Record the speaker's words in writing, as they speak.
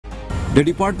The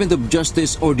Department of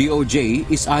Justice or DOJ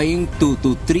is eyeing 2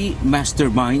 to 3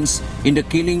 masterminds in the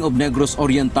killing of Negros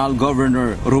Oriental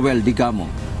Governor Roel Degamo.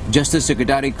 Justice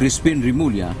Secretary Crispin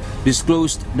Remulla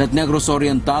disclosed that Negros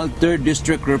Oriental 3rd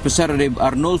District Representative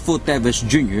Arnolfo Teves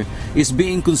Jr. is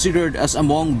being considered as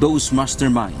among those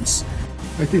masterminds.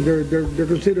 I think they're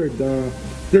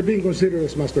being considered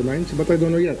as masterminds, but I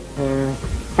don't know yet.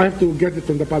 I have to get it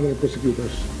from the panel of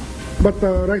prosecutors. But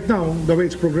right now, the way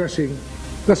it's progressing,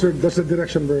 that's the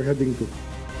direction we're heading to.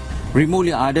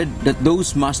 Remulla added that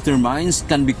those masterminds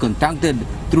can be contacted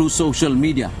through social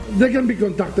media. They can be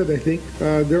contacted, I think.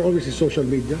 They're always in social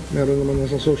media. Meron naman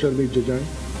nasa social media dyan.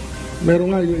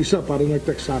 Meron nga yung isa, parang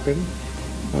nag-text sa akin.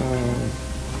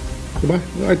 Diba?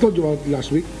 I told you about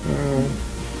last week.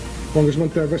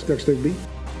 Congressman Teves texted me.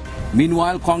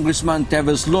 Meanwhile, Congressman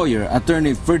Teves' lawyer,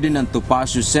 Attorney Ferdinand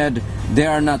Topacio, said they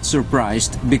are not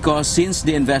surprised because since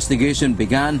the investigation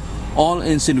began, all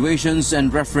insinuations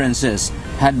and references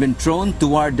had been thrown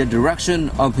toward the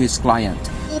direction of his client.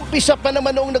 Umpisa pa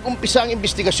naman nung nag-umpisa ang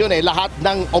investigasyon lahat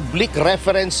ng oblique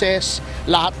references,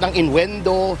 lahat ng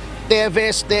innuendo,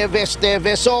 Teves.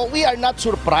 So we are not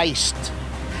surprised.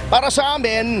 Para sa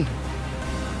amin,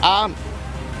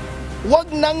 wag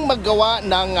nang magawa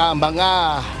ng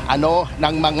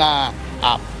mga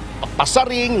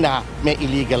pasaring na may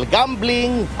illegal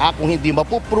gambling, kung hindi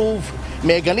mapuprove,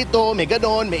 may ganito, may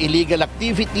ganon, may illegal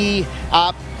activity,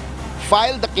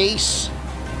 file the case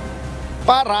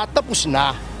para tapos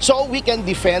na so we can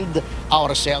defend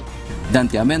ourselves.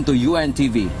 Dante Amento,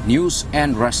 UNTV, News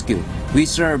and Rescue. We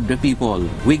serve the people.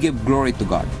 We give glory to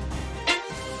God.